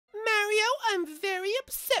I'm very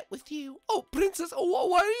upset with you. Oh, Princess,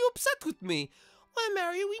 why are you upset with me? Well,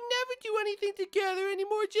 Mario, we never do anything together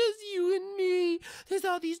anymore, just you and me. There's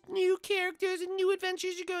all these new characters and new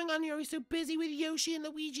adventures you're going on. You're always so busy with Yoshi and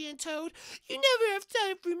Luigi and Toad. You never have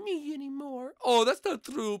time for me anymore. Oh, that's not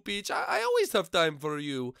true, Peach. I always have time for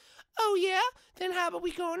you. Oh, yeah? Then how about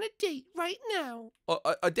we go on a date right now?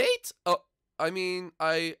 A date? I mean,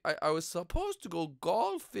 I was supposed to go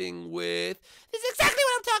golfing with... This is exactly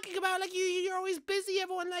what I'm talking about. Like, you're always busy.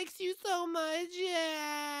 Everyone likes you so much. Yeah.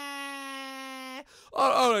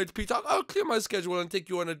 All right, Pete, I'll clear my schedule and take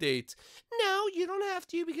you on a date. No, you don't have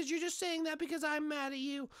to because you're just saying that because I'm mad at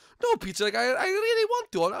you. No, Pete, like, I really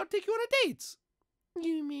want to. I'll take you on a date.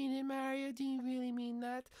 You mean it, Mario? Do you really mean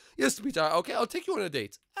that? Yes, Pete, okay, I'll take you on a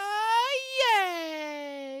date.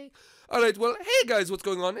 Yay! Alright, well, hey guys, what's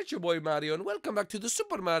going on? It's your boy Mario, and welcome back to the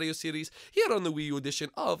Super Mario series here on the Wii U edition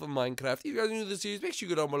of Minecraft. If you guys are new to the series, make sure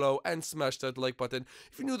you go down below and smash that like button.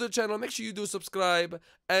 If you're new to the channel, make sure you do subscribe.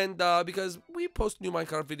 And because we post new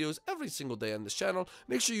Minecraft videos every single day on this channel,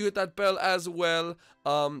 make sure you hit that bell as well.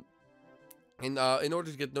 In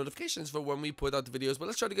order to get notifications for when we put out the videos. But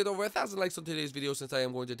let's try to get over 1,000 likes on today's video since I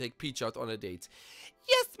am going to take Peach out on a date.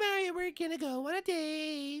 Yes, Mario, we're gonna go on a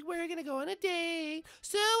date. We're gonna go on a date.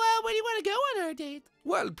 So, where do you want to go on our date?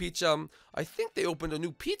 Well, Peach, I think they opened a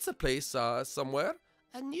new pizza place somewhere.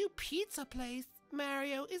 A new pizza place?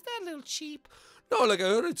 Mario, is that a little cheap? No, like I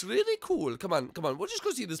heard it's really cool. Come on, we'll just go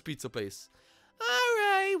see this pizza place.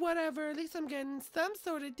 Alright, whatever. At least I'm getting some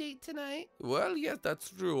sort of date tonight. Well, yes, that's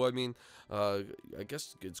true. I mean, I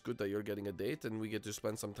guess it's good that you're getting a date and we get to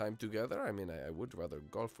spend some time together. I mean, I would rather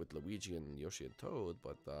golf with Luigi and Yoshi and Toad,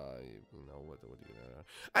 but, you know, what are you gonna...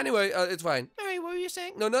 Anyway, it's fine. Alright, what were you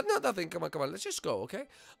saying? No, nothing. Come on. Let's just go, okay?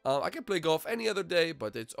 I can play golf any other day,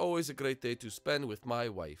 but it's always a great day to spend with my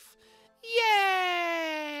wife.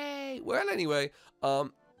 Yay! Well, anyway,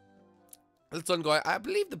 let's go. I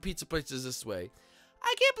believe the pizza place is this way.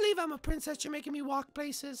 I can't believe I'm a princess. You're making me walk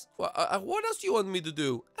places. Well, what else do you want me to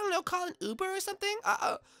do? I don't know, call an Uber or something?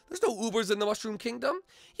 There's no Ubers in the Mushroom Kingdom.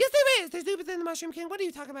 Yes, there is. There's Ubers in the Mushroom Kingdom. What are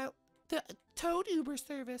you talking about? The Toad Uber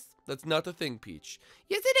service. That's not a thing, Peach.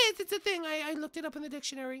 Yes, it is. It's a thing. I looked it up in the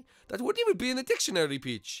dictionary. That wouldn't even be in the dictionary,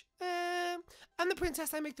 Peach. I'm the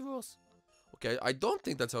princess. I make the rules. Okay, I don't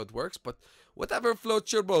think that's how it works, but whatever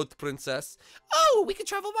floats your boat, princess. Oh, we can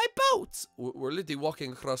travel by boat. We're literally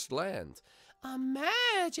walking across land. A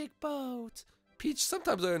magic boat. Peach,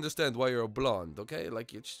 sometimes I understand why you're a blonde, okay?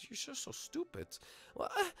 Like, you're just so stupid.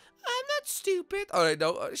 Well, I'm not stupid. All right,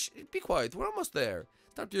 now, be quiet. We're almost there.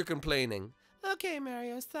 Stop your complaining. Okay,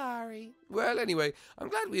 Mario, sorry. Well, anyway, I'm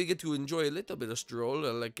glad we get to enjoy a little bit of stroll,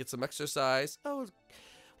 like get some exercise. Oh,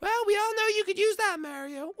 well, we all know you could use that,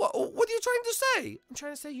 Mario. What are you trying to say? I'm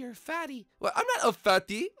trying to say you're fatty. Well, I'm not a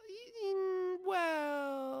fatty.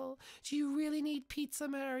 Well, do you really need pizza,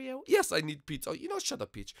 Mario? Yes, I need pizza. Oh, you know, shut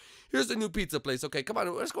up, Peach. Here's the new pizza place. Okay, come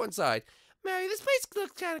on, let's go inside. Mario, this place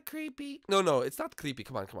looks kind of creepy. No, it's not creepy.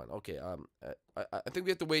 Come on. Okay, I think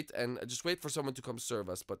we have to wait and just wait for someone to come serve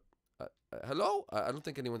us. But, hello? I don't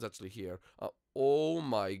think anyone's actually here. Oh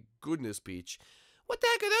my goodness, Peach. What the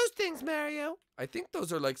heck are those things, Mario? I think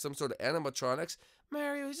those are like some sort of animatronics.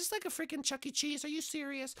 Mario, is this like a freaking Chuck E. Cheese? Are you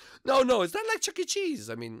serious? No, it's not like Chuck E. Cheese.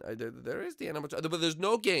 I mean, there is the animatronics, but there's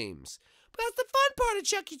no games. But that's the fun part of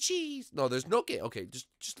Chuck E. Cheese. No, there's no game. Okay,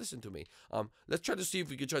 just listen to me. Let's try to see if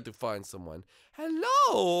we can try to find someone.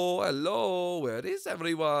 Hello. Where is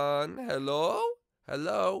everyone? Hello.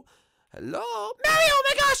 Mario, oh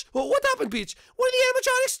my gosh! What happened, Peach? One of the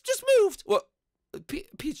animatronics just moved. What?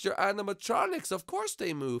 Peach, they're animatronics. Of course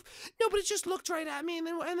they move. No, but it just looked right at me and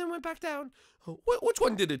then went back down. Which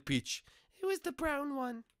one did it, Peach? It was the brown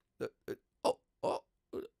one. Look,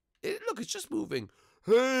 it's just moving.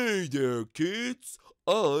 Hey there, kids.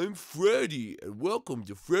 I'm Freddy, and welcome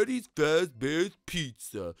to Freddy's FazBear's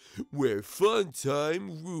Pizza, where fun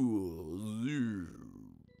time rules.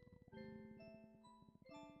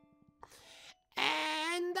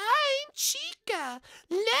 And I'm Chica.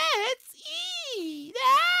 Let's eat.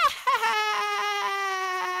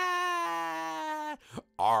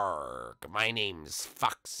 Arg, my name's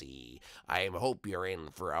Foxy. I hope you're in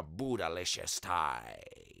for a boodalicious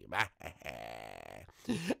time.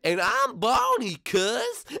 And I'm Bonnie,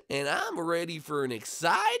 cuz, and I'm ready for an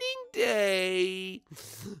exciting day.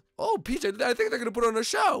 Oh, Peach, I think they're gonna put on a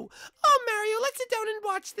show. Oh, Mario, let's sit down and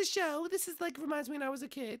watch the show. This is like reminds me when I was a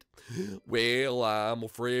kid. Well, I'm a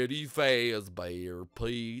Freddy FazBear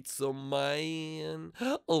pizza man.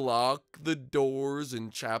 Lock the doors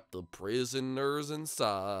and trap the prisoners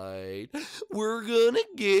inside. We're gonna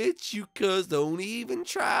get you, cause don't even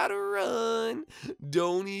try to run.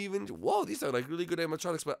 Don't even. Whoa, these are like really good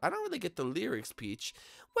animatronics, but I don't really get the lyrics, Peach.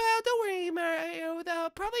 Well, don't worry, Mario. They'll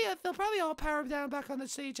probably all power down back on the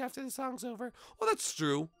stage after the song's over. Oh, that's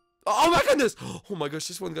true. Oh my goodness! Oh my gosh,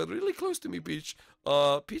 this one got really close to me, Peach.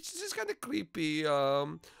 Peach, this is kind of creepy. We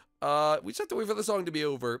just have to wait for the song to be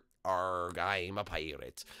over. Arg, I'm a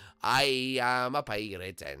pirate. I am a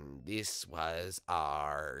pirate, and this was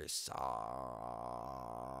our song.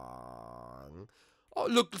 Oh,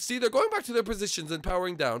 look, see, they're going back to their positions and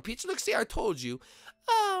powering down. Peach, look, see, I told you.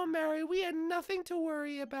 Oh, Mario, we had nothing to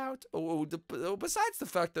worry about. Besides the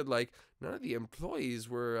fact that, like, none of the employees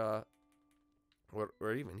were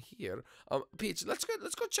even here. Peach, let's go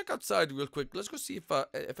check outside real quick. Let's go see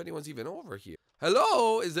if anyone's even over here.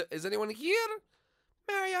 Hello, is anyone here?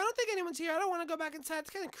 Mario, I don't think anyone's here. I don't want to go back inside. It's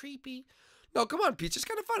kind of creepy. No, come on, Peach. It's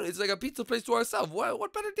kind of fun. It's like a pizza place to ourselves.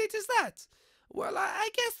 What better date is that? Well, I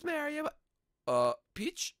guess, Mario.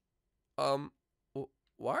 Peach?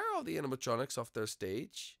 Why are all the animatronics off their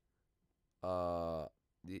stage?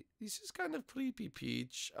 This is kind of creepy,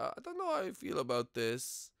 Peach. I don't know how I feel about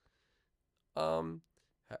this.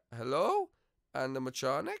 Hello?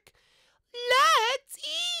 Animatronic? Let's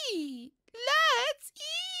eat! Let's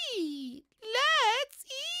eat! Let's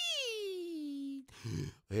eat!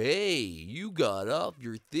 Hey, you got off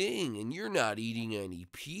your thing and you're not eating any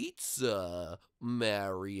pizza,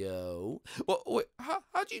 Mario. Well, wait, how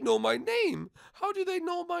do you know my name? How do they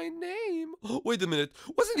know my name? Wait a minute.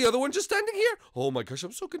 Wasn't the other one just standing here? Oh my gosh,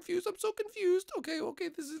 I'm so confused. Okay,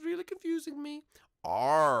 this is really confusing me.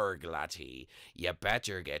 Arg, laddie, you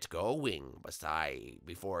better get going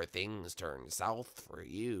before things turn south for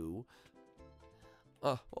you.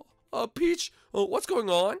 Peach, what's going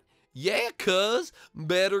on? Yeah, cuz,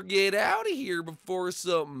 better get out of here before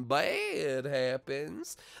something bad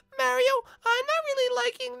happens. Mario, I'm not really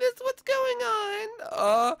liking this. What's going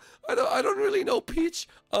on? I don't really know, Peach.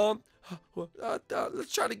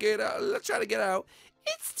 Let's try to get out.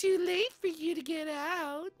 It's too late for you to get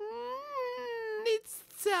out. It's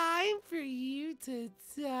time for you to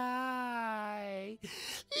die.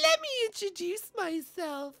 Let me introduce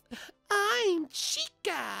myself. I'm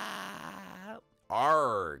Chica.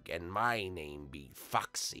 Arg, and my name be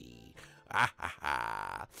Foxy.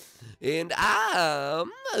 And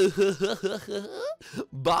I'm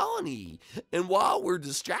Bonnie. And while we're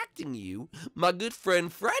distracting you, my good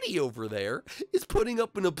friend Freddy over there is putting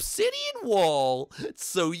up an obsidian wall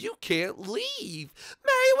so you can't leave.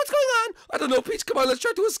 Mario, what's going on? I don't know, Peach. Come on, let's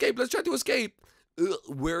try to escape.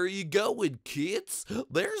 Where are you going, kids?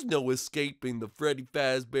 There's no escaping the Freddy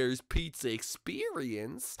FazBear's pizza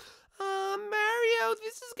experience. Mario,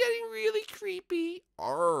 this is getting really creepy.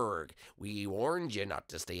 Arg, we warned you not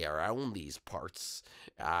to stay around these parts.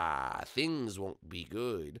 Things won't be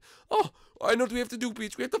good. Oh, I know what we have to do,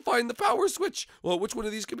 Peach. We have to find the power switch. Well, which one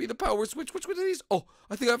of these could be the power switch? Which one of these? Oh,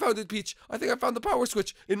 I think I found it, Peach. I think I found the power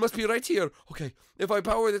switch. It must be right here. Okay, if I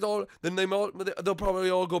power it all, then they'll probably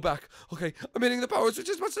all go back. Okay, I'm hitting the power switch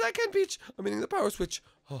as much as I can, Peach. I'm hitting the power switch.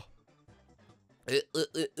 Oh.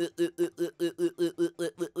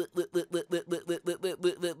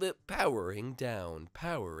 Powering down.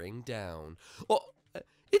 Oh, it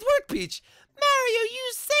worked, Peach. Mario,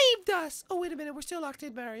 you saved us. Oh, wait a minute. We're still locked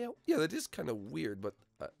in, Mario. Yeah, that is kind of weird, but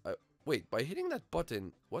wait, by hitting that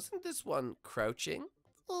button, wasn't this one crouching?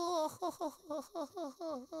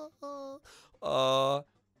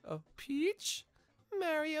 Peach?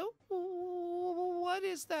 Mario, what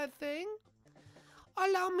is that thing?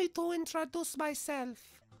 Allow me to introduce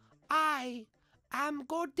myself. I am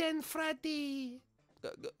Golden Freddy.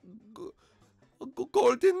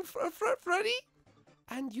 Golden Freddy?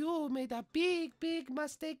 And you made a big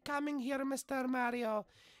mistake coming here, Mr. Mario.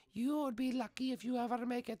 You would be lucky if you ever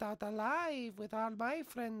make it out alive with all my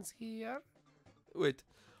friends here. Wait,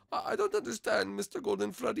 I don't understand, Mr.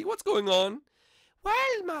 Golden Freddy. What's going on?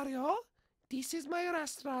 Well, Mario, this is my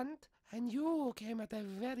restaurant, and you came at a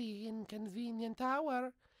very inconvenient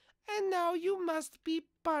hour, and now you must be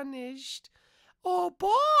punished. Oh,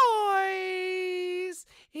 boys!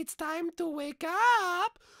 It's time to wake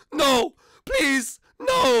up! No! Please!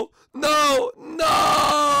 No!